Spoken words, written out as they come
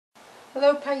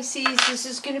Hello Pisces, this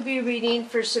is going to be a reading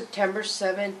for September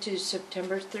 7th to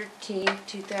September 13th,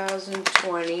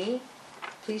 2020.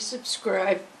 Please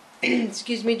subscribe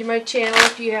excuse me, to my channel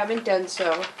if you haven't done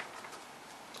so.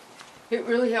 It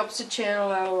really helps the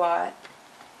channel out a lot.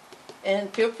 And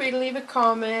feel free to leave a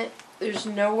comment. There's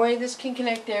no way this can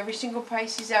connect to every single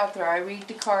Pisces out there. I read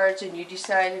the cards and you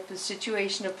decide if the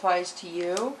situation applies to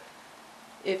you.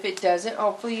 If it doesn't,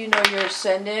 hopefully you know your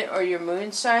ascendant or your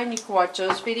moon sign. You can watch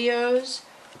those videos.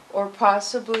 Or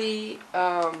possibly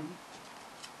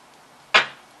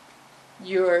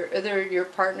your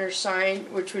partner's sign,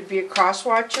 which would be a cross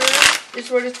watcher,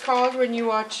 is what it's called when you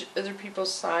watch other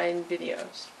people's sign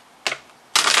videos.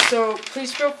 So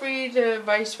please feel free to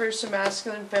vice versa,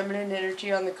 masculine, feminine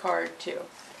energy on the card too,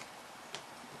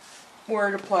 where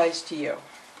it applies to you.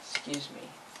 Excuse me.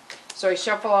 So I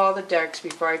shuffle all the decks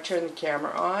before I turn the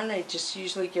camera on. I just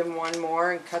usually give them one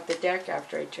more and cut the deck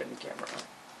after I turn the camera on.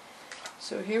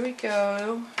 So here we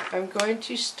go. I'm going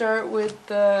to start with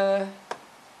the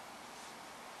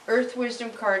Earth Wisdom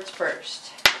cards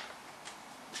first.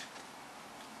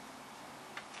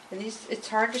 And these, it's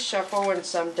hard to shuffle when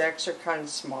some decks are kind of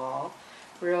small,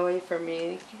 really, for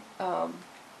me. But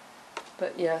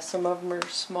yeah, some of them are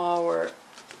small where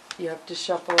you have to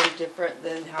shuffle them different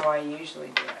than how I usually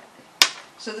do it.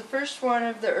 So the first one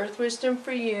of the Earth Wisdom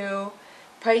for you,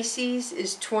 Pisces,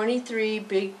 is 23,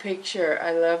 big picture.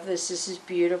 I love this. This is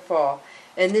beautiful.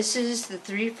 And this is the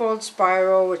threefold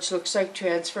spiral, which looks like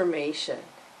transformation.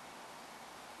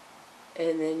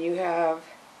 And then you have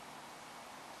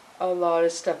a lot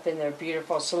of stuff in there.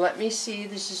 Beautiful. So let me see.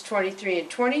 This is 23. And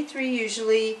 23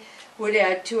 usually would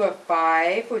add to a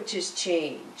 5, which is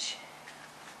change.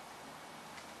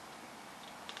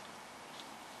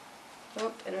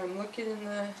 Oh, and I'm looking in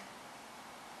the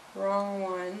wrong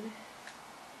one.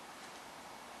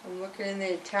 I'm looking in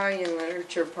the Italian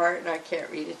literature part and I can't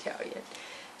read Italian.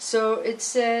 So it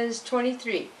says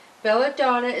 23.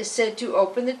 Belladonna is said to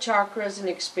open the chakras and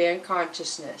expand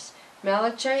consciousness.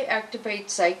 Malachite activates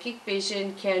psychic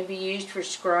vision, can be used for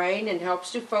scrying, and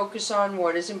helps to focus on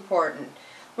what is important.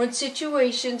 When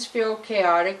situations feel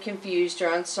chaotic, confused,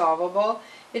 or unsolvable,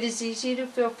 it is easy to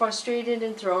feel frustrated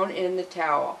and thrown in the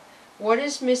towel. What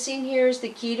is missing here is the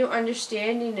key to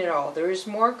understanding it all. There is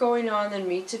more going on than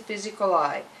meets a physical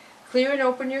eye. Clear and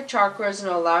open your chakras and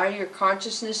allow your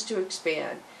consciousness to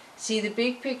expand. See the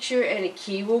big picture and a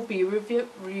key will be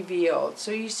revealed. So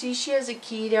you see she has a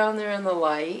key down there in the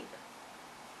light.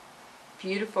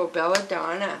 Beautiful,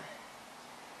 Belladonna.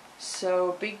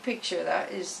 So big picture,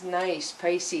 that is nice,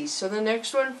 Pisces. So the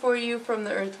next one for you from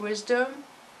the Earth Wisdom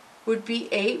would be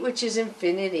 8, which is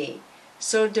infinity.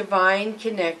 So divine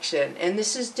connection, and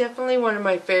this is definitely one of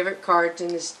my favorite cards in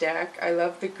this deck. I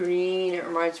love the green. It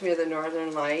reminds me of the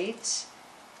Northern Lights.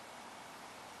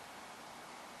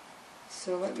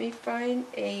 So let me find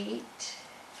 8.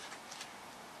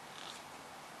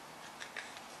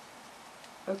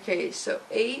 Okay, so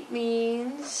 8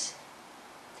 means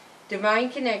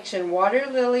divine connection. Water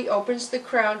lily opens the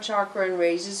crown chakra and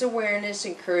raises awareness,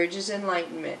 encourages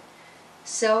enlightenment.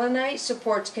 Selenite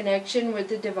supports connection with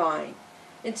the divine.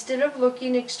 Instead of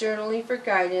looking externally for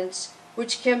guidance,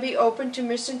 which can be open to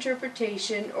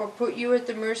misinterpretation or put you at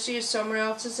the mercy of someone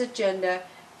else's agenda,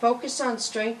 focus on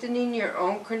strengthening your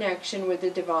own connection with the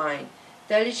divine.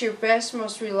 That is your best,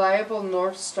 most reliable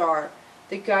North Star,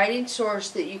 the guiding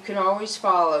source that you can always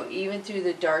follow, even through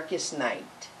the darkest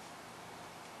night.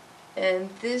 And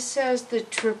this has the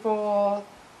triple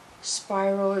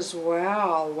spiral as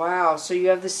well. Wow. So you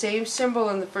have the same symbol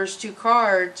in the first 2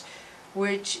 cards,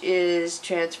 which is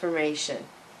transformation.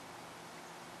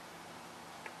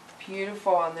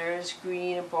 Beautiful, and there is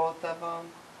green in both of them.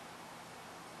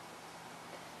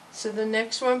 So the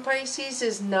next one, Pisces,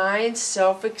 is 9,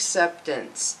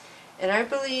 self-acceptance. And I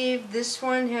believe this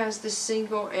one has the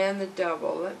single and the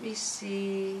double. Let me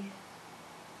see.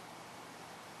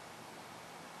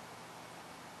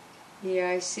 Yeah,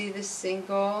 I see the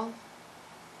single.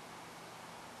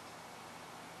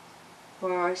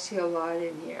 Wow, I see a lot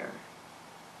in here.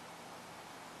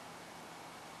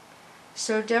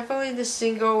 So definitely the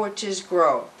single, which is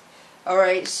growth.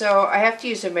 Alright, so I have to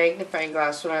use a magnifying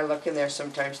glass when I look in there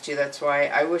sometimes too. That's why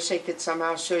I wish I could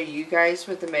somehow show you guys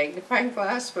with the magnifying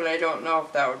glass, but I don't know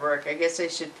if that would work. I guess I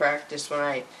should practice when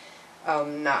I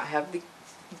not have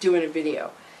doing a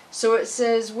video. So it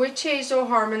says, witch hazel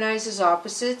harmonizes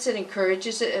opposites and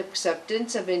encourages the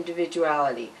acceptance of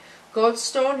individuality.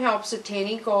 Goldstone helps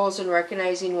attaining goals and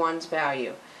recognizing one's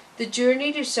value. The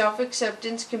journey to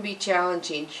self-acceptance can be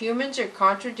challenging. Humans are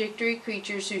contradictory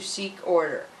creatures who seek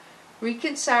order.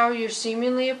 Reconcile your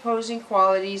seemingly opposing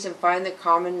qualities and find the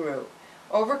common root.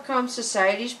 Overcome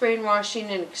society's brainwashing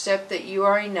and accept that you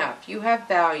are enough. You have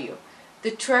value.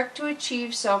 The trek to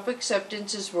achieve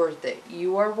self-acceptance is worth it.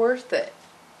 You are worth it.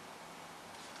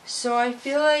 So I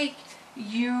feel like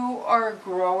you are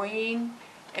growing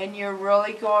and you're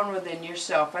really going within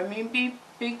yourself. I mean,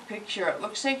 big picture. It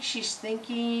looks like she's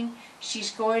thinking,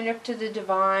 she's going up to the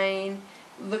divine,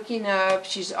 looking up,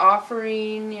 she's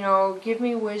offering, you know, give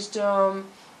me wisdom.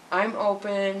 I'm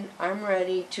open, I'm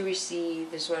ready to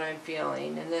receive is what I'm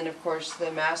feeling. And then of course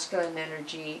the masculine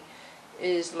energy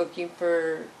is looking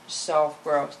for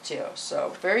self-growth too.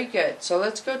 So very good. So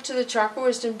let's go to the Chakra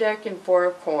Wisdom deck and Four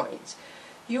of Coins.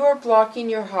 You are blocking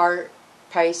your heart,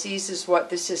 Pisces, is what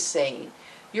this is saying.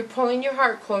 You're pulling your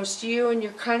heart close to you and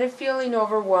you're kind of feeling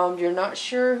overwhelmed. You're not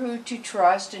sure who to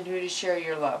trust and who to share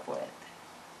your love with.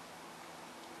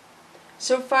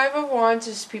 So Five of Wands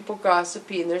is people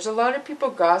gossiping. There's a lot of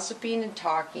people gossiping and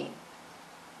talking.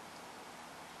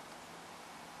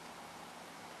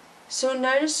 So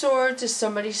Knight of Swords is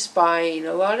somebody spying.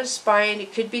 A lot of spying.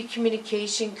 It could be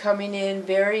communication coming in,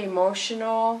 very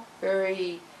emotional,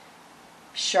 very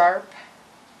sharp.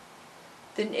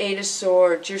 Then Eight of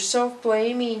Swords. You're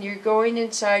self-blaming. You're going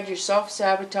inside. You're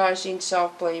self-sabotaging,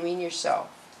 self-blaming yourself.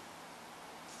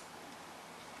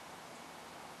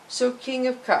 So King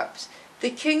of Cups. The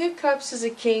King of Cups is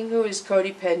a king who is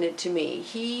codependent to me.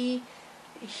 He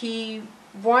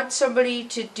wants somebody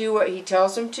to do what he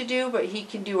tells him to do, but he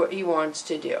can do what he wants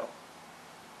to do.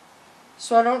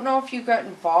 So I don't know if you got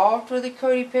involved with a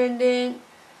codependent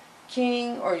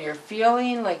king or you're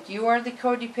feeling like you are the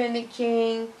codependent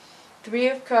king. Three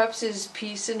of Cups is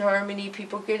peace and harmony,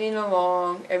 people getting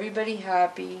along, everybody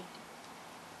happy.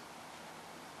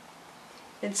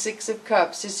 And Six of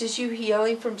Cups, this is you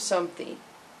healing from something.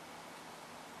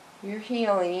 You're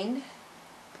healing.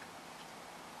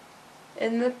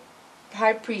 And the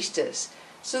High Priestess.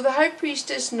 So the High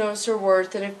Priestess knows her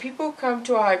worth, and if people come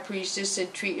to a High Priestess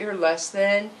and treat her less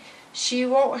than, she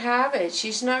won't have it.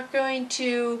 She's not going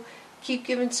to keep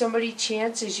giving somebody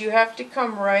chances. You have to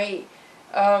come right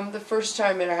the first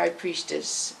time at a High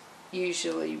Priestess,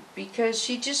 usually, because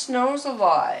she just knows a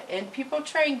lot. And people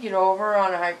try and get over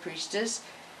on a High Priestess.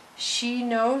 She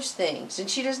knows things, and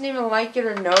she doesn't even like it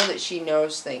or know that she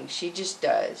knows things. She just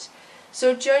does.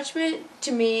 So Judgment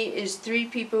to me is three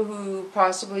people who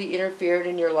possibly interfered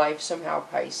in your life somehow,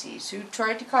 Pisces, who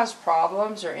tried to cause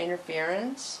problems or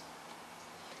interference.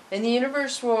 And the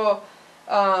universe will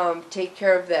take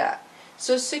care of that.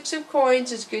 So Six of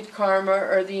Coins is good karma,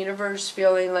 or the universe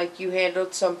feeling like you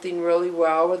handled something really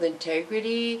well with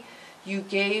integrity. You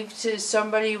gave to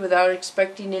somebody without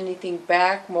expecting anything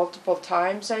back multiple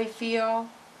times, I feel.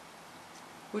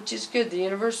 Which is good. The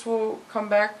universe will come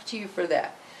back to you for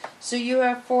that. So you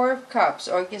have Four of Cups.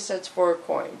 Oh, I guess that's Four of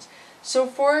Coins. So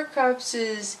Four of Cups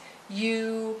is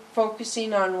you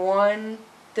focusing on one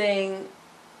thing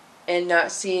and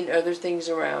not seeing other things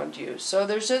around you. So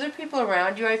there's other people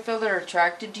around you, I feel, that are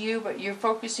attracted to you, but you're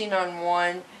focusing on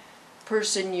one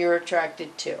person you're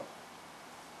attracted to.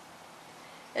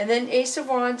 And then Ace of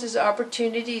Wands is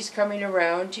opportunities coming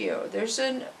around you. There's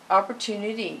an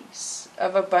opportunities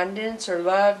of abundance or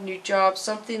love, new jobs,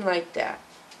 something like that.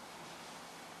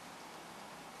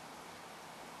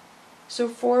 So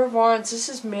Four of Wands, this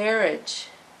is marriage,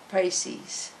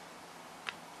 Pisces.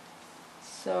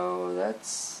 So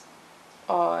that's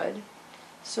odd.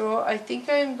 So I think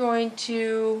I'm going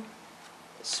to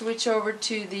switch over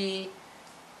to the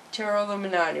Tarot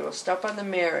Illuminati. We'll stop on the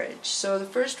marriage. So the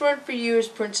first one for you is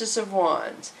Princess of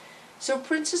Wands. So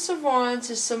Princess of Wands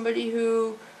is somebody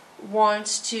who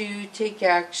wants to take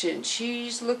action.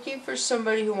 She's looking for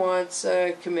somebody who wants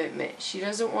a commitment. She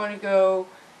doesn't want to go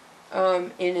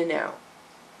in and out.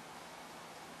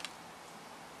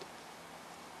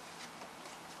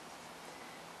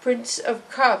 Prince of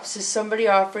Cups is somebody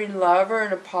offering love or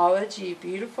an apology.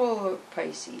 Beautiful,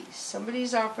 Pisces.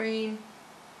 Somebody's offering.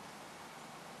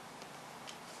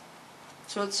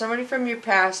 So it's somebody from your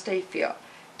past, I feel.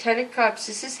 Ten of Cups,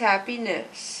 this is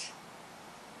happiness.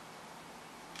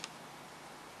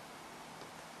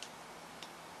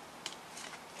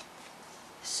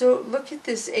 So look at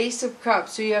this, Ace of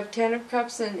Cups. So you have Ten of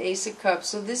Cups and an Ace of Cups.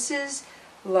 So this is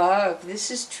love. This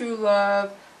is true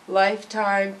love,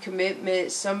 lifetime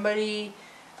commitment. Somebody,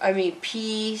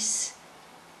 peace,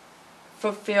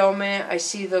 fulfillment. I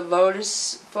see the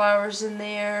lotus flowers in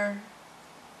there.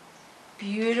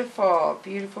 Beautiful,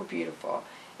 beautiful, beautiful.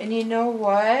 And you know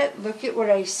what? Look at what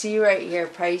I see right here,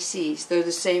 Pisces. They're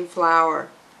the same flower.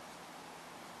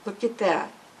 Look at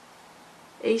that.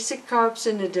 Ace of Cups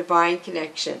and a divine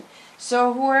connection.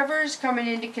 So whoever is coming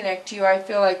in to connect to you, I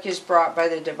feel like is brought by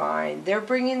the divine. They're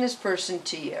bringing this person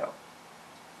to you.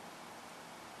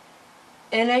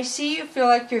 And I see you feel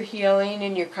like you're healing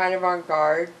and you're kind of on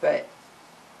guard, but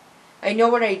I know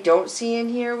what I don't see in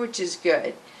here, which is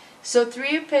good. So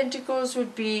 3 of Pentacles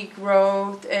would be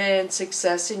growth and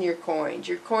success in your coins.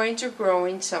 Your coins are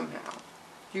growing somehow.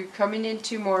 You're coming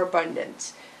into more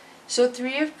abundance. So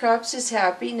 3 of Cups is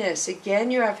happiness.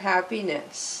 Again, you have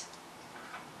happiness.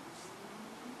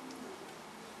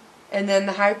 And then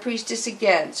the High Priestess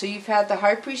again. So you've had the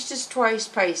High Priestess twice,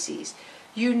 Pisces.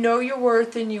 You know your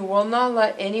worth and you will not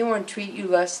let anyone treat you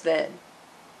less than.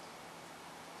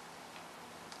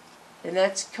 And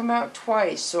that's come out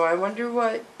twice, so I wonder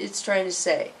what it's trying to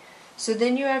say. So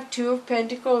then you have 2 of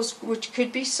Pentacles, which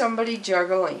could be somebody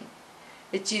juggling.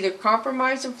 It's either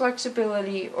compromise and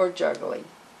flexibility or juggling.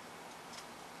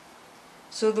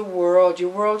 So the world,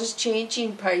 your world is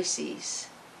changing, Pisces.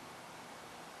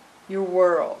 Your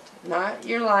world, not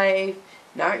your life,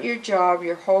 not your job,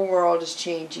 your whole world is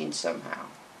changing somehow.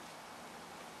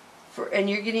 And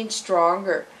you're getting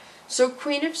stronger. So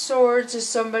Queen of Swords is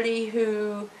somebody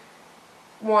who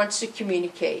wants to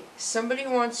communicate. Somebody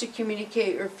wants to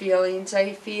communicate her feelings,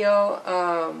 I feel.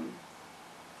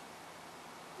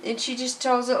 And she just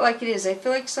tells it like it is. I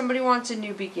feel like somebody wants a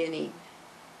new beginning,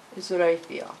 is what I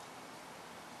feel.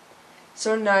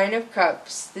 So 9 of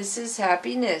Cups. This is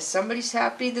happiness. Somebody's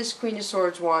happy. This Queen of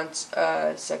Swords wants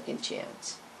a second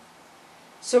chance.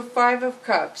 So 5 of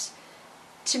Cups.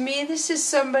 To me, this is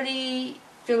somebody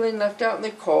feeling left out in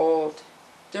the cold.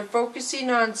 They're focusing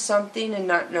on something and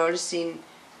not noticing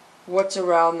what's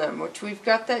around them, which we've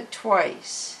got that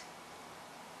twice.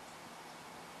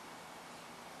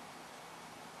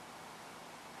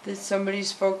 That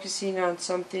somebody's focusing on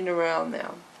something around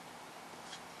them.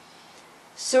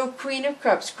 So Queen of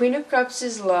Cups. Queen of Cups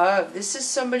is love. This is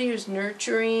somebody who's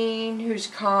nurturing, who's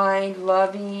kind,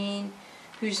 loving,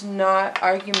 who's not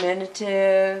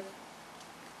argumentative,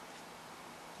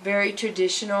 very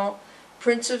traditional.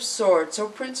 Prince of Swords. So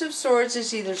Prince of Swords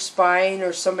is either spying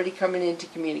or somebody coming in to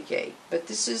communicate. But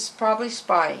this is probably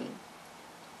spying.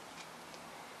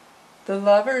 The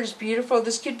Lover is beautiful.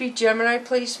 This could be Gemini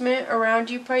placement around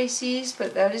you, Pisces,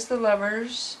 but that is the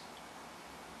Lovers.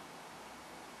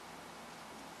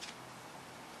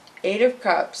 8 of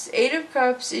Cups. 8 of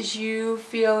Cups is you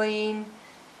feeling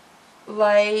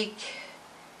like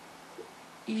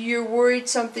you're worried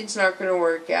something's not going to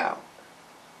work out.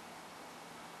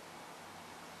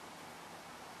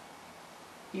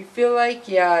 You feel like,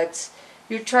 yeah,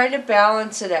 you're trying to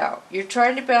balance it out. You're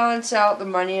trying to balance out the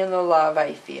money and the love,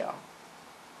 I feel.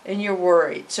 And you're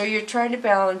worried. So you're trying to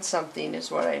balance something is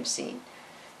what I'm seeing.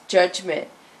 Judgment.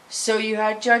 So you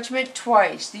had Judgment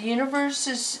twice. The universe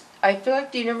is, I feel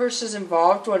like the universe is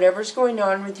involved, whatever's going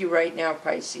on with you right now,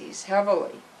 Pisces,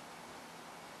 heavily.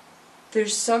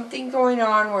 There's something going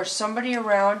on where somebody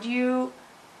around you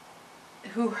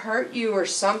who hurt you or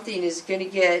something is going to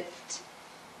get,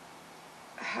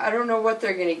 I don't know what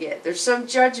they're going to get. There's some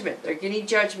judgment. They're getting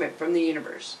judgment from the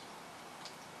universe.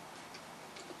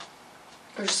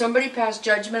 Or somebody passed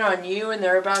judgment on you and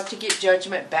they're about to get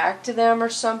judgment back to them or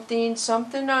something.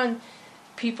 Something on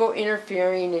people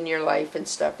interfering in your life and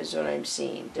stuff is what I'm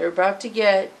seeing. They're about to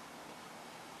get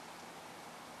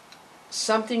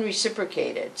something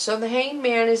reciprocated. So the Hanged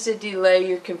Man is a delay.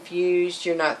 You're confused.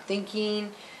 You're not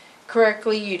thinking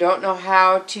correctly. You don't know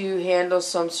how to handle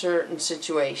some certain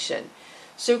situation.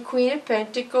 So Queen of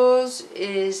Pentacles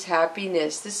is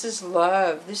happiness. This is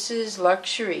love. This is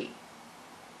luxury.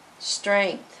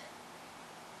 Strength.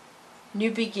 New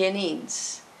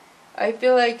beginnings. I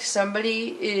feel like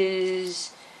somebody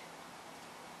is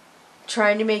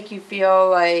trying to make you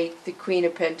feel like the Queen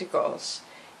of Pentacles.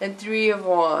 And 3 of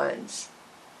Wands.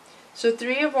 So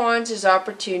 3 of Wands is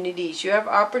opportunities. You have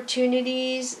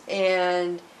opportunities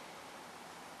and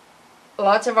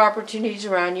lots of opportunities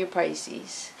around you,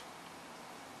 Pisces.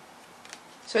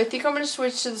 So I think I'm going to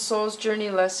switch to the Soul's Journey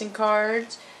lesson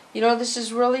cards. You know, this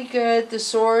is really good. The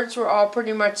swords were all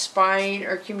pretty much spying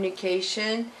or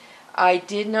communication. I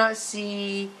did not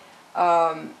see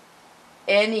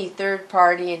any third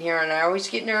party in here, and I always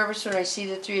get nervous when I see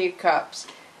the 3 of Cups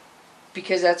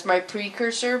because that's my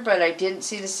precursor, but I didn't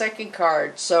see the second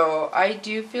card. So I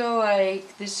do feel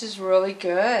like this is really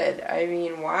good. I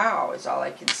mean, wow is all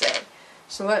I can say.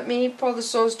 So let me pull the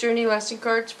Soul's Journey lesson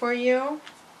cards for you.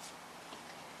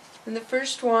 And the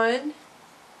first one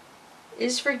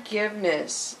is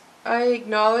forgiveness. I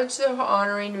acknowledge that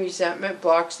honoring resentment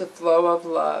blocks the flow of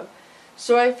love.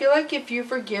 So I feel like if you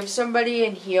forgive somebody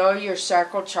and heal, your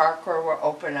sacral chakra will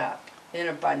open up in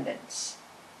abundance.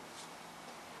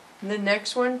 And the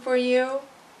next one for you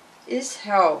is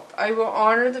help. I will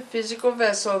honor the physical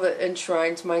vessel that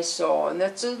enshrines my soul. And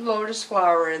that's a lotus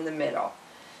flower in the middle.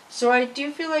 So I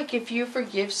do feel like if you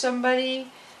forgive somebody,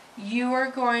 you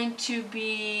are going to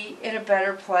be in a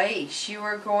better place. You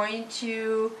are going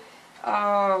to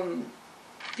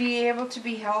be able to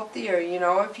be healthier. You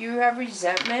know, if you have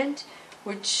resentment,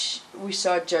 which we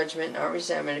saw judgment, not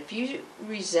resentment. If you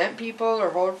resent people or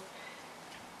hold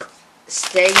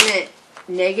stagnant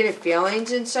negative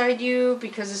feelings inside you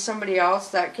because of somebody else,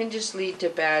 that can just lead to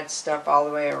bad stuff all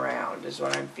the way around, is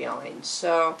what I'm feeling.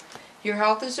 So your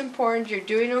health is important. You're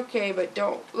doing okay, but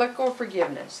don't let go of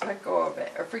forgiveness. Let go of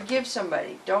it. Or forgive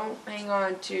somebody. Don't hang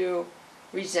on to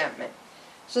resentment.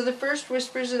 So the first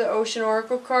Whispers of the Ocean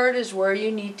Oracle card is Where You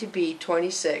Need to Be,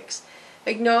 26.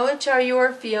 Acknowledge how you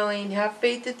are feeling. Have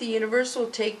faith that the universe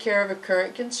will take care of a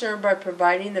current concern by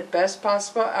providing the best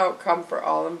possible outcome for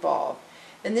all involved.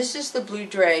 And this is the blue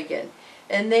dragon.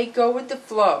 And they go with the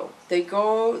flow.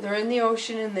 They're in the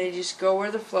ocean and they just go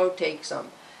where the flow takes them.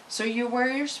 So you're where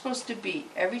you're supposed to be.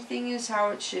 Everything is how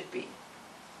it should be.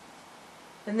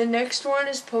 And the next one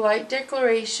is Polite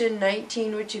Declaration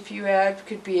 19, which if you add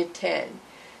could be a 10.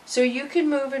 So you can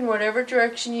move in whatever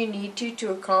direction you need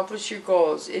to accomplish your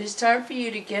goals. It is time for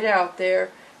you to get out there,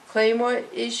 claim what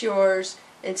is yours,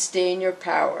 and stay in your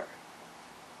power.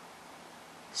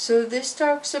 So this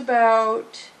talks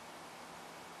about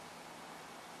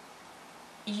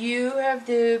you have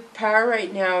the power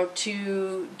right now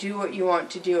to do what you want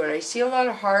to do. And I see a lot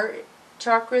of heart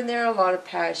chakra in there, a lot of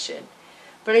passion.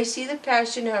 But I see the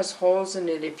passion has holes in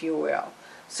it, if you will.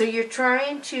 So you're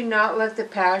trying to not let the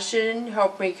passion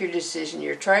help make your decision.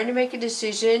 You're trying to make a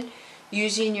decision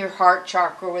using your heart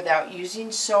chakra without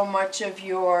using so much of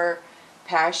your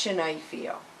passion, I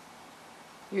feel.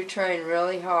 You're trying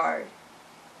really hard.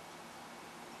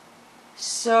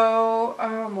 So,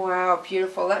 wow,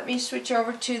 beautiful. Let me switch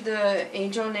over to the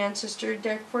Angel and Ancestor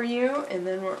deck for you, and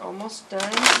then we're almost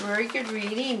done. Very good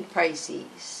reading,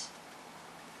 Pisces.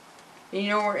 You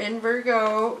know, we're in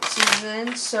Virgo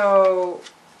season, so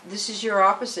this is your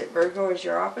opposite. Virgo is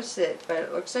your opposite, but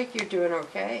it looks like you're doing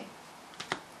okay.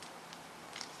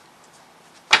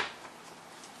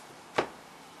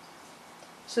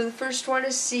 So the first one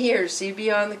is Seer, see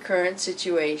beyond the current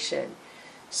situation.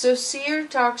 So Seer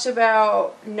talks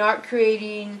about not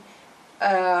creating,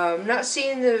 not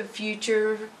seeing the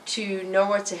future to know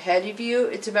what's ahead of you.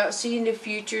 It's about seeing the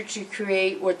future to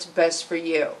create what's best for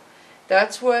you.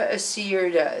 That's what a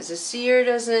seer does. A seer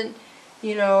doesn't,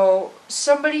 you know,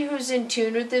 somebody who's in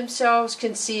tune with themselves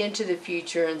can see into the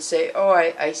future and say, oh,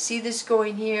 I see this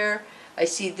going here. I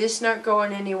see this not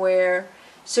going anywhere.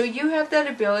 So you have that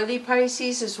ability,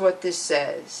 Pisces, is what this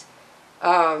says.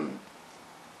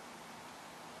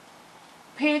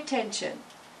 Pay attention.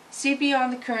 See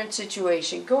beyond the current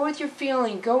situation. Go with your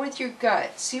feeling. Go with your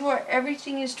gut. See what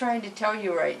everything is trying to tell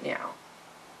you right now.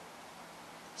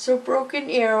 So Broken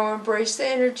Arrow, embrace the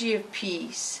energy of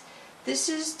peace. This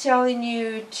is telling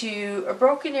you to, a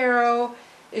broken arrow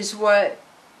is what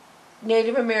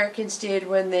Native Americans did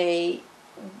when they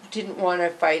didn't want to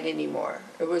fight anymore.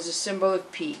 It was a symbol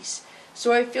of peace.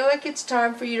 So I feel like it's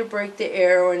time for you to break the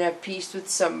arrow and have peace with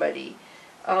somebody.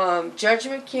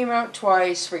 Judgment came out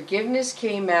twice. Forgiveness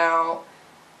came out.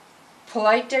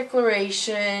 Polite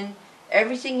declaration.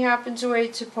 Everything happens the way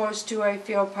it's supposed to, I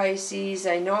feel, Pisces.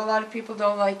 I know a lot of people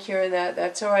don't like hearing that.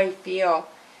 That's how I feel.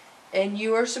 And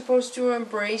you are supposed to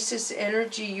embrace this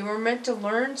energy. You were meant to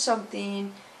learn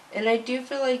something, and I do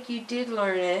feel like you did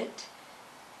learn it.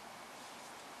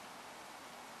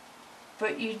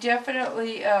 But you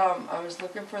definitely, I was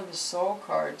looking for the soul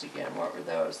cards again. What were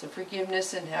those? The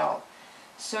forgiveness and health.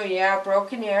 So yeah,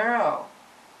 Broken Arrow.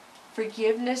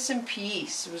 Forgiveness and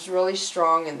peace was really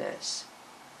strong in this.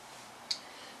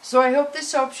 So I hope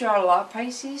this helps you out a lot,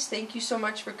 Pisces. Thank you so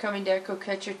much for coming to Echo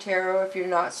Catcher Tarot. If you're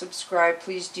not subscribed,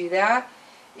 please do that.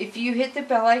 If you hit the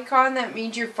bell icon, that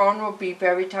means your phone will beep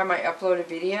every time I upload a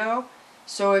video.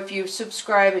 So if you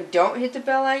subscribe and don't hit the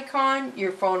bell icon,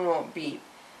 your phone won't beep.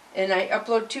 And I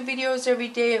upload 2 videos every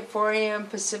day at 4 a.m.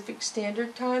 Pacific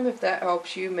Standard Time, if that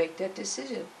helps you make that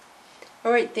decision.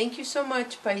 Alright, thank you so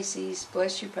much, Pisces.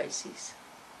 Bless you, Pisces.